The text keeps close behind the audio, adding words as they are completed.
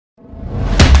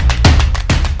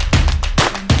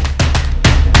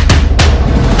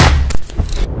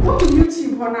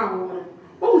hɔ na wo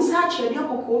wo nsa atwere de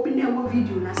kokko bi na mo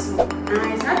video na so na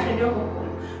nsa atwere de kokko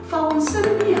fa wo nsa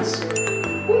ni aso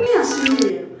wo ni aso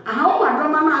ni aha wo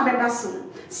adoma na abeda so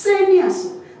se ni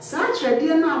aso sa atwere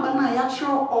de na aba na ya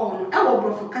tro on e wo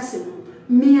brofo kase no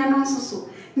mia no nso so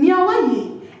ni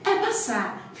awaye e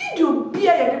pasa video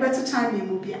bia ye de beto time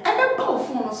mu bia e be ba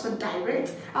phone no so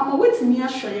direct ama wetimi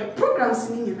ahwe ye programs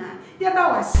ni nyina ye ba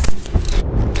wasi.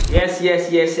 Yes,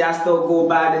 I still go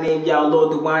by the name y'all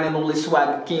Lord, the one and only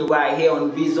Swag King right here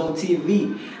on V-Zone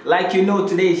TV. Like you know,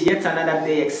 today is yet another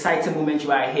day, exciting moment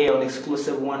right here on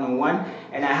Exclusive One-on-One.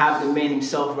 And I have the man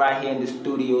himself right here in the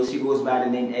studio. He goes by the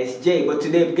name SJ. But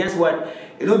today, guess what?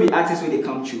 It don't be artist where they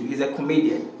come true. He's a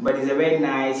comedian, but he's a very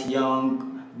nice,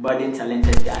 young, budding,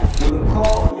 talented guy. We will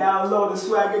call y'all Lord the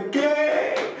Swag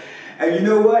King. And you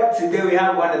know what? Today we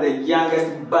have one of the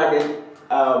youngest budding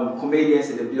comedians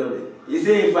in the building. You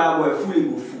say if I'm a fully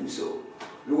go fool, so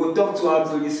we will talk to him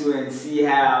through this way and see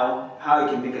how he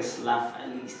can make us laugh at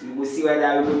least. We will see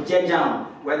whether we will judge him,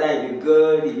 whether it be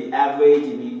good, it be average,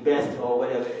 it be best, or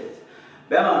whatever it is.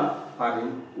 Bema,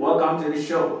 pardon, welcome to the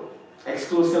show.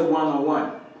 Exclusive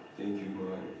One-on-One. Thank you,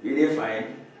 boy. You did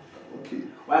fine. Okay.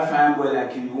 Why fine boy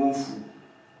like you won't fool?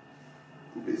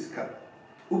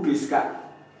 Upe ska.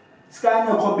 Ska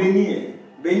no ko Benin.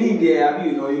 Benin there,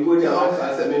 you know, you go there.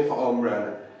 I said me for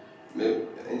umbrella. Me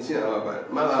entina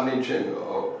about mala me train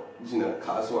or jina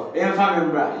kaswa. E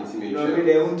family bra. No be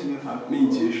there want me family. Me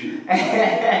ntie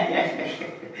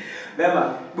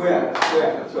Bema,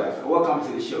 welcome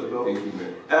to the show, bro. Thank you,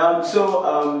 man.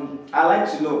 I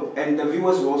like to know, and the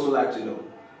viewers will also like to know,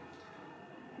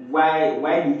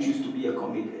 why do you choose to be a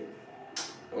comedian?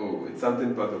 Oh, it's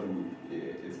something part of me.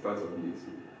 Yeah, it's part of me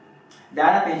too. The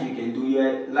other things you can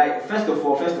do, like first of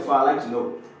all, I like to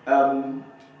know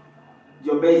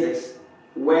your basics.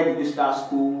 Where did you start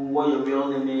school? What your real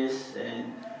name is,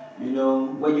 and you know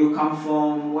where you come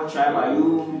from. What tribe are you?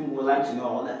 We would like to know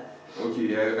all that.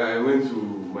 Okay, I went to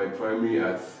my primary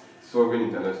at Sovereign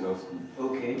International School.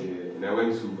 Okay. Yeah, and I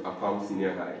went to Apam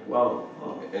Senior High. Wow.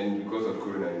 And because of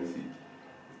Corona,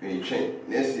 I changed.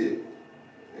 Next year,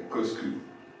 I go school.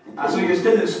 So you're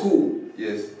still in school?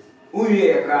 Yes. Who you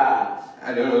here?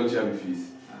 I don't know which fees.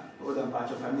 Hold on, part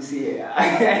of family here.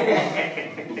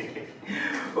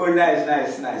 Oh, nice.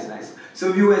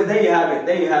 So viewers, there you have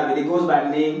it. It goes by the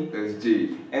name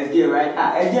SJ, right?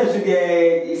 SJ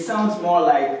today, it sounds more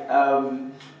like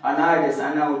an artist,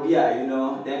 and I would be, you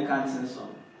know, then can't sing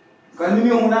song. Because me,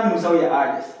 I'm not an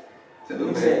artist.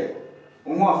 You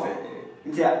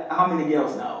say, how many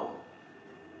girls now?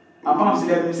 I'm going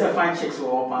to say fine chicks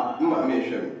or I make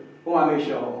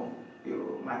sure.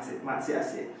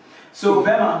 So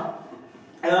Bema,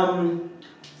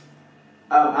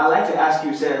 I'd like to ask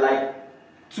you, say, like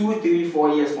 2, 3, 4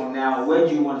 years from now, where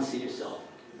do you want to see yourself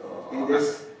in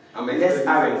this? I'm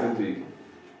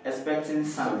expecting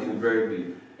something very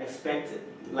big. Expected,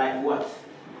 like what?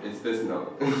 It's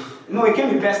personal. No, it can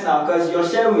be personal because you're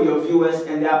sharing with your viewers,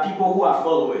 and there are people who are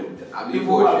following.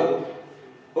 People who are.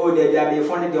 Oh, they are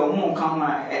funny. They won't come.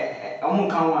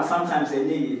 Sometimes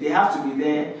they have to be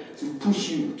there to push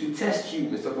you, to test you.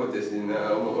 The support testing.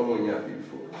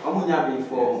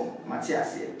 Before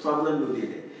Matthias said, problem no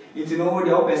did. You know what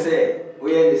the open say? Oh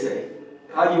yeah, they say.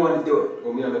 How do you want to do it?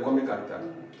 Oh, me, I'm a comic actor.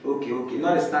 Okay,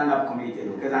 not a stand-up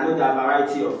comedian, because I know there are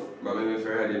variety of. But I'm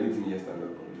afraid I need to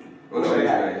stand-up comedy. Oh no,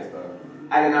 stand-up.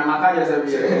 I don't know. I'm just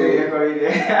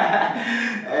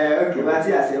okay,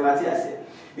 Matthias said.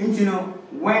 You know,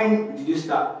 when did you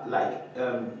start like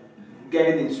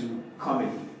getting into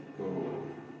comedy? Oh,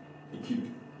 you keep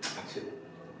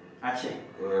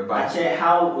Ache,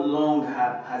 how long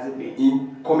has it been?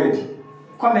 In comedy.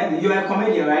 You're a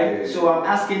comedian, right? Yeah. So I'm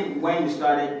asking when you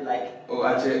started, like. Oh,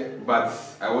 Ache, but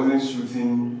I wasn't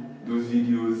shooting those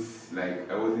videos, like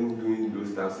I wasn't doing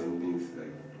those stuffs and things,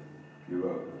 like you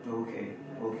know.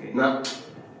 Okay. Now,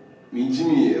 me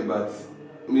Jimmy, but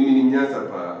me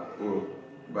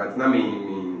but now me.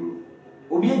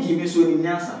 Obi Jimmy so ni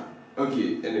nyasa.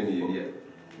 Okay, and then yeah.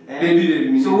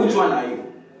 Baby. So which one are you?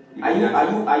 Are you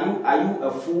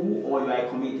a fool or you are a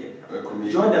comedian? A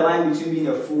comedian. Draw the line between being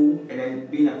a fool and then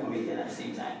being a comedian at the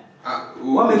same time.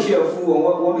 What makes you a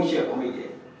fool and what makes you a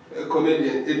comedian? A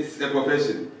comedian, it's a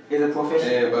profession. It's a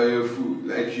profession. But you're a fool,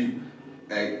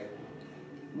 like.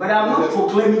 But I'm not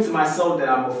proclaiming to myself that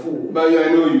I'm a fool. But I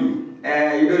know you.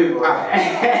 You don't even.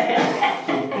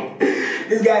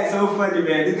 This guy is so funny,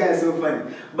 man.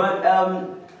 But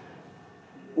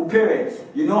parents,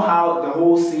 you know how the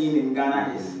whole scene in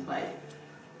Ghana is like.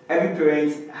 Every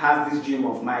parent has this dream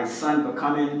of my son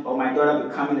becoming or my daughter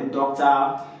becoming a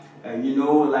doctor, you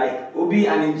know, like Obi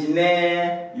an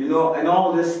engineer, you know, and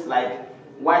all this like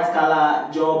white collar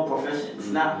job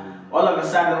professions. Now, all of a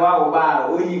sudden,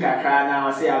 now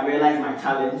I say I realize my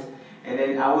talent, and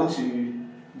then I want to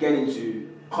get into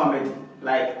comedy.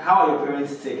 Like, how are your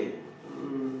parents taking it?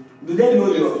 Do they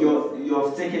know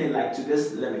you're taking it like to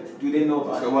this limit? Do they know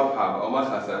about it?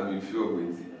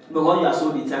 Because you are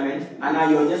so determined, and now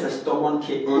you're just a stubborn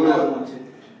kid. Oh, no.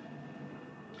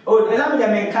 Oh, does that mean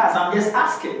they're main cars? I'm just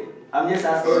asking. Oh, like,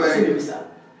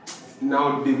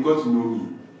 now they've got to know me.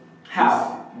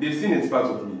 How? They've seen it's part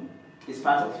of me. It's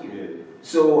part of you. Yeah.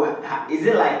 So, is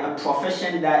it like a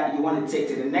profession that you want to take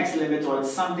to the next limit, or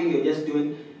it's something you're just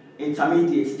doing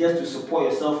intermediate just to support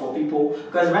yourself for people?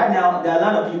 Because right now, there are a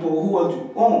lot of people who want to,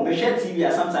 Beshare TV,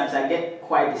 and sometimes I get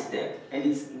quite disturbed, and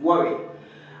it's worrying.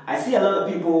 I see a lot of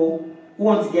people who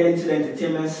want to get into the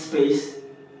entertainment space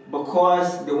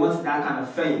because they want that kind of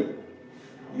fame.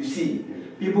 You see,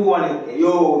 people want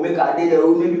to, make a day,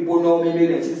 maybe people know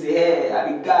me, and say, hey,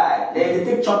 I'm the guy. Then they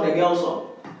take chop the girls up.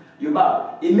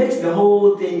 It makes the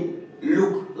whole thing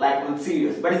look like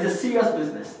unserious, but it's a serious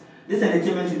business. This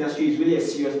entertainment industry is really a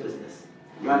serious business.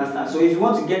 You understand? So if you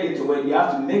want to get into it, you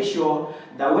have to make sure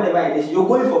that whatever it is, you're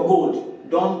going for gold.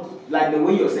 Don't, like the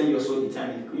way you're saying you're so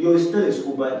determined. You're still in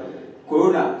school, but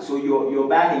Corona, so you're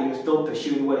back and you're still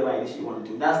pursuing whatever it is you want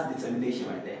to do. That's determination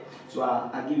right there. So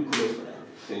I'll give you kudos for that.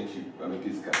 Thank you. I'm a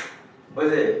Pisca.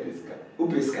 What's it? Pisca.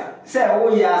 Pisca. Say,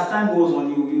 as time goes on,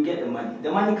 you get the money.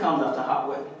 The money comes after hard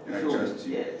work. I trust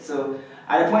you. Yeah. So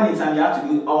at a point in time, you have to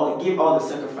give all the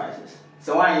sacrifices.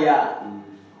 So when you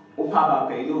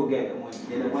will get the money.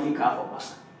 Then the money comes for back.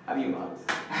 Have you about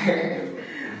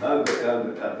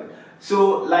Okay.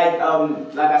 So like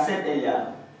I said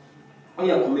earlier, when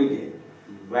you're a comedian,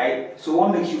 right? So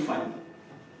what makes you funny?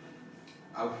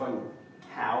 I'm funny.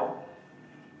 How?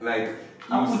 Like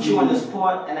I'll put you on the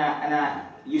spot, and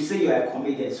you say you're a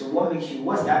comedian. So what makes you?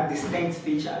 What's that distinct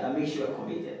feature that makes you a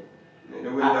comedian? The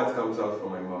way that comes out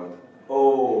from my mouth.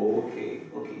 Oh, okay.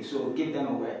 So give them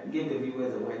a word. Give the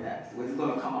viewers a word that it's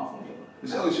gonna come out from your mouth.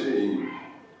 So I'll show you.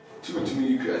 To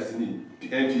me, NPP,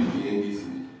 NDC.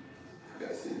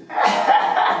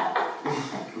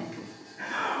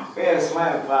 Yes,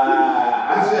 my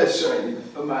pa. It's very shiny.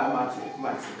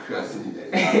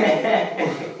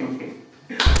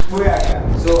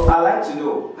 So I'd like to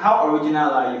know, how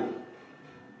original are you?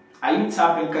 Are you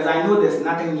tapping? Because I know there's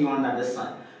nothing new under the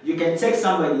sun. You can take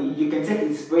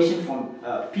inspiration from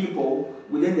people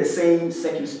within the same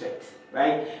circumspect,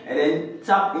 right? And then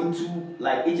tap into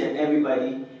like each and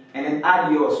everybody, and then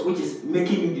add yours, which is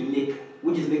making you unique,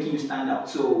 which is making you stand out.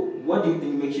 So what do you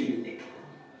think makes you unique?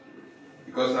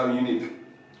 Because I'm unique.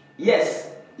 Yes,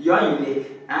 you are unique,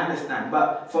 I understand.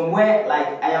 But from where,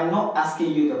 like, I am not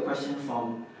asking you the question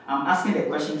from, I'm asking the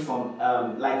question from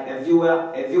like a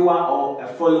viewer or a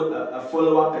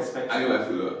follower perspective. Are you a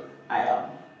follower? I am.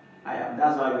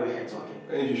 That's why we're here talking.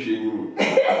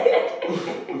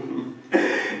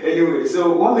 Anyway,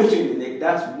 so what makes you unique?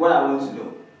 That's what I want to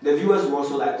know. The viewers will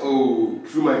also like to know. Oh,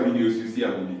 through my videos, you see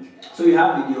I'm unique. So you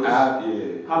have videos? I have,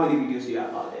 yeah. How many videos do you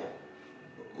have out there?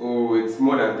 Oh, it's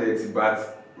more than 30,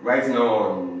 but right now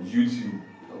on YouTube,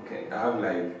 okay, I have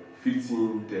like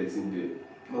 15, 13 there.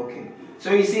 Okay. So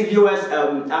you see, viewers,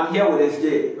 I'm here with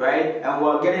SJ, right? And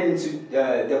we're getting into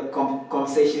the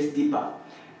conversations deeper.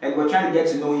 And we're trying to get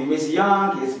to know him. He's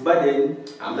young, he's budding.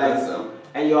 I'm handsome.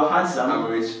 And you're handsome. I'm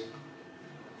rich.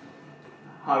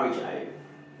 How rich are you?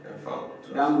 I'm found.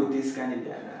 Down with this kind of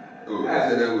Oh, I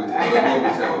said that with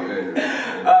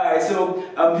Alright, so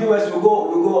viewers, we'll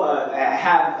go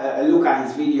have a look at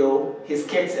his video, his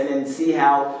skits, and then see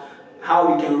how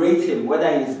we can rate him, whether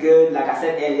he's good. Like I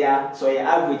said earlier, so your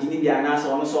average need an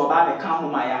answer. So about the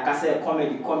come like I said,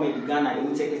 comedy Ghana, they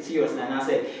will take it serious. And I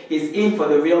said he's in for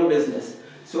the real business.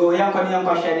 So we'll continue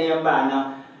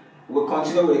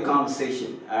with the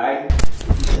conversation. Alright.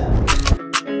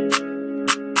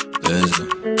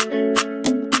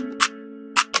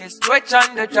 Switch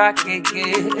on the track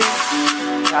again.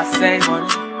 I say money.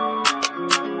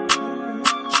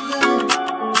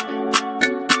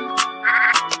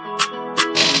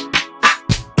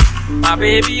 My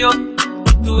baby, yo,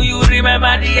 do you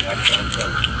remember the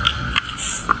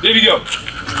Baby girl,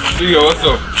 what's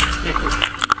up?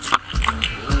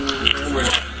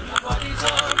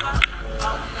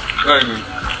 Where are you going?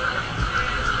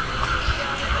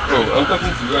 Oh, I'm talking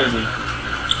to you. Where are you going?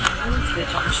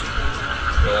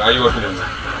 Are you working in there?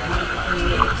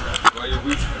 Why are you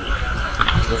going?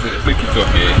 Make it up,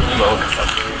 yeah. You know,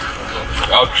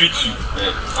 I'll treat you.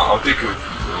 I'll take care of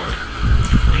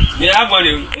you. Yeah, I'm going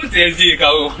to. What's the SG?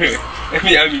 Let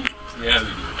me have me. Yeah,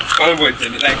 come on, tell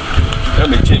me. Like, let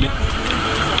me chill.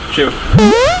 Chill.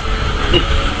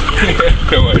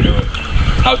 Come on.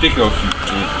 I'll take care of you.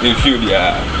 In few,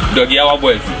 doggy, our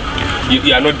boys.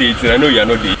 You are not dating. I know you are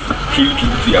not dating. Truly,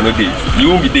 you are not dating. You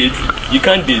won't be dating. You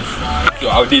can't date. So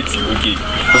I'll date you, okay?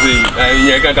 So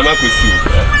I can't come up with you.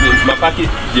 My package,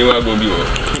 you are going to be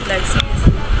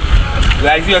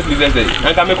like seriously, seriously.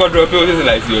 I can make a drop you.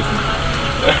 Like seriously.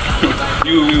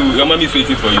 Your mommy is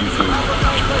waiting for you. So.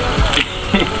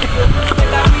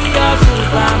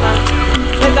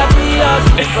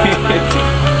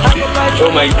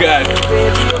 Oh my God!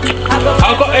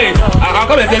 I'll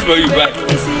come and search for you, but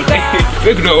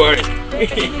don't worry.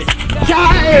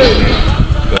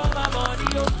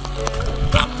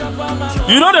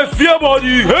 You know the fear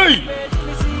body, hey!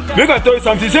 Make I tell you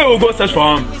something, say we'll go search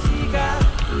for him.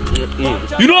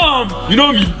 You know him, you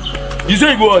know me. You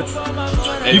say what?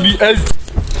 You be S.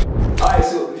 Alright,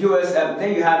 so viewers,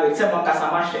 there you have it. Temon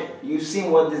Kasamashe. You've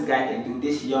seen what this guy can do,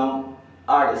 this young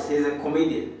artist. He's a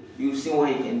comedian. You've seen what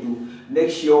he can do.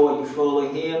 Make sure you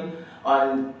follow him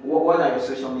on what are your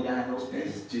social media handles,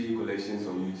 please? J Collections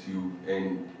on YouTube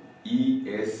and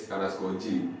ES_J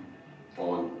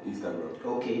on Instagram.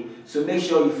 Okay, so make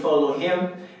sure you follow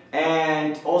him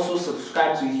and also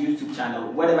subscribe to his YouTube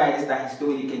channel. Whatever it is that he's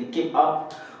doing, you can keep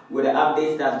up with the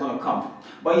updates that's gonna come.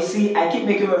 But you see, I keep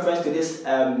making reference to this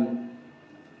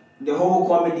the whole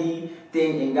comedy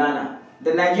thing in Ghana.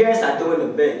 The Nigerians are doing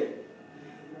the big.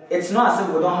 It's not as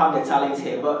if we don't have the talent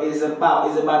here, but it's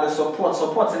about the support.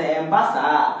 Support in the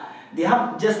ambassador. They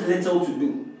have just little to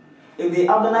do. If they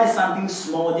organize something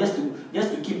small just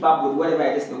to keep up with whatever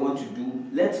it is they want to do,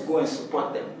 let's go and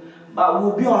support them. But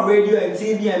we'll be on radio and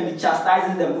TV and be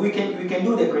chastising them. We can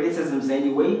do the criticisms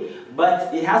anyway,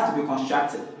 but it has to be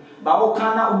constructive. But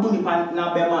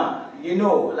you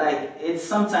know, like it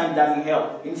sometimes doesn't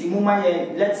help.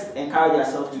 Let's encourage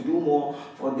ourselves to do more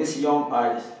for this young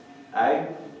artist.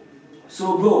 Alright?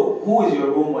 So bro, who is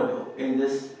your role model in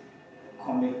this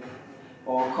comic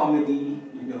or comedy,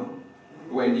 you know?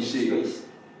 Wendy Shea.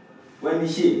 Wendy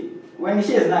Shea. Wendy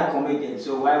Shea is not a comedian,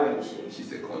 so why Wendy Shea?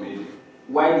 She's a comedian.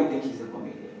 Why do you think she's a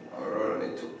comedian? Aurora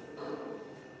Neto.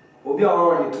 Obi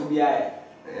Aurora Neto bi aye.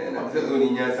 And I'm just only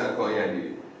Nyansa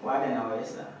Konya. Why then now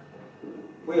is that?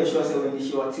 We are sure say Wendy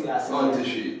Shea or two as On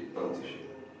tissue. On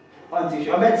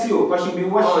tissue. I bet you, because she'll be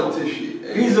watching. On tissue.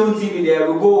 Vizon TV there,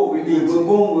 we go live.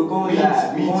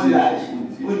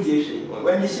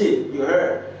 When you see, you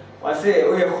heard. I say,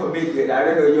 oh, you're comedian. I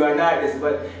don't know, you are not this,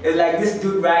 but it's like this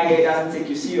dude right here doesn't take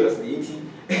you seriously.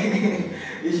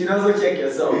 You should also check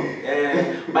yourself.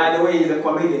 And by the way, he's a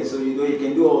comedian, so you know he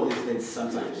can do all these things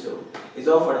sometimes. So it's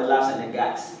all for the laughs and the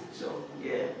gags. So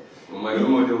yeah. Well, my role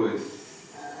model is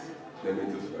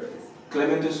Clemento Suarez.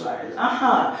 Clemento Suarez.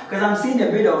 Because I'm seeing a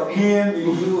bit of him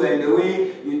in you and the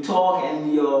way you talk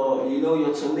and your, you know,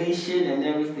 your tonation and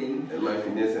everything. And my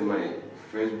finesse and my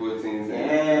French buttons.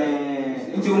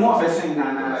 Into more of a thing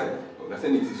now. That's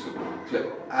an easy so.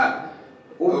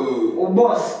 Oh,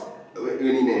 boss.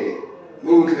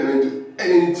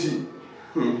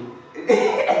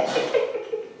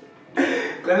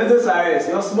 Clemento Suarez,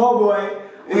 your small boy,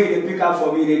 when they pick up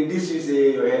for me, they diss you,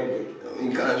 say your head big.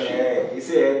 He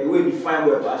said, the way we find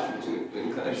where pass through too.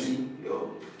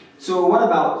 So what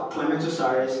about Clemento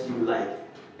Suarez do you like?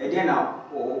 And then now,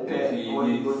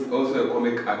 he's also a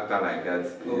comic actor like that.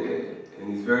 Okay.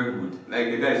 And he's very good.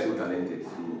 Like the guy is so talented.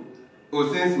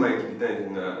 So, since my kid is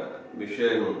in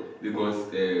Michelle Lagos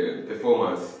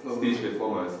performance, stage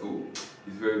performance,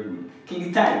 he's very good.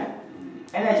 Kid time.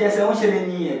 And I just say, what's your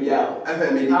name?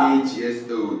 I'm 8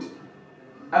 years old.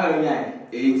 How many years?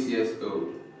 8 years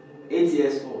old. 8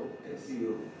 years old.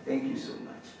 Thank you so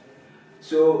much.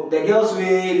 So the girls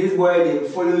way this boy they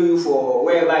follow you for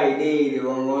wherever they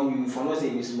run you for not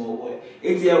saying you small boy.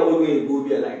 8-year-old way go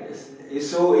be like this. It's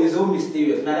so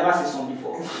mysterious. I never seen some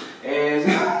before.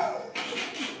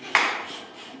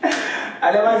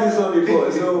 I never seen some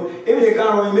before. So if they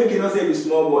can't run, you make it not say you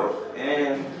small boy.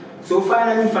 So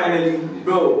finally,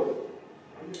 bro,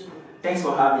 thanks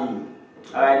for having you.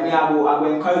 Alright, me I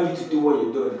will encourage you to do what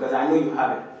you're doing because I know you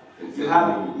have it. You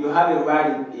have it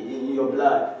right in your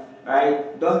blood.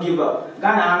 Right? Don't give up.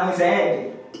 Ghana is a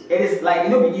head. It is like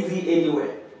it will be easy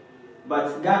anywhere.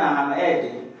 But Ghana has a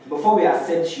head. Before we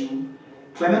accept you,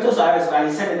 Clemento Suarez,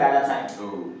 he said it at that time.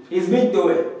 He's been through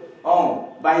it.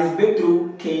 But his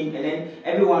breakthrough came and then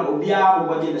everyone will be able to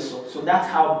watch the show. So that's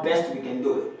how best we can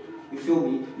do it. You feel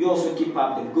me? You also keep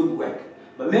up the good work.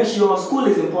 But make sure school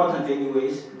is important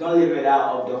anyways. Don't leave it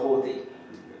out of the whole thing.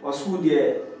 Or school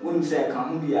there, when you say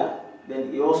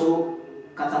then you also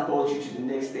catapult you to the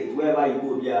next stage. Wherever you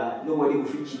go, nobody will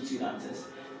feel cheat you nonsense.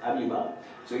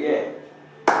 So yeah.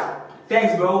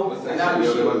 Thanks bro.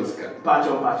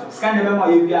 Patch. Scan the memo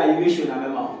you wish you na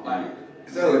memo.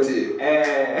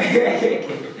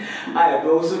 Alright,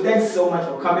 bro. So thanks so much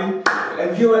for coming.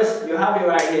 And viewers, you have it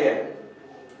right here.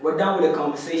 We're done with the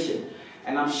conversation,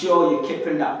 and I'm sure you're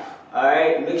keeping up.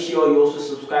 Alright, make sure you also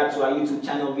subscribe to our YouTube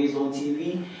channel, VZone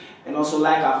TV, and also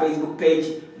like our Facebook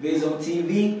page, VZone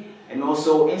TV, and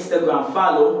also Instagram.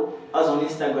 Follow us on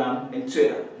Instagram and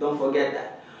Twitter. Don't forget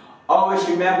that. Always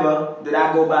remember that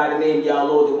I go by the name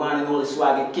Y'all, the one and only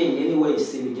Swagger King. Anyway, you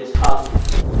see me, just holler.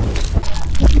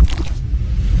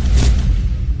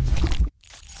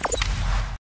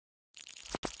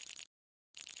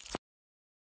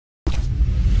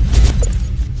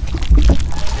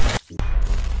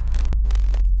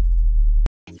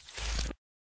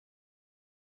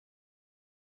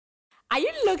 Are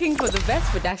you looking for the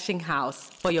best production house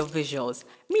for your visuals?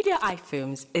 Media Eye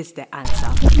Films is the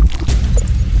answer.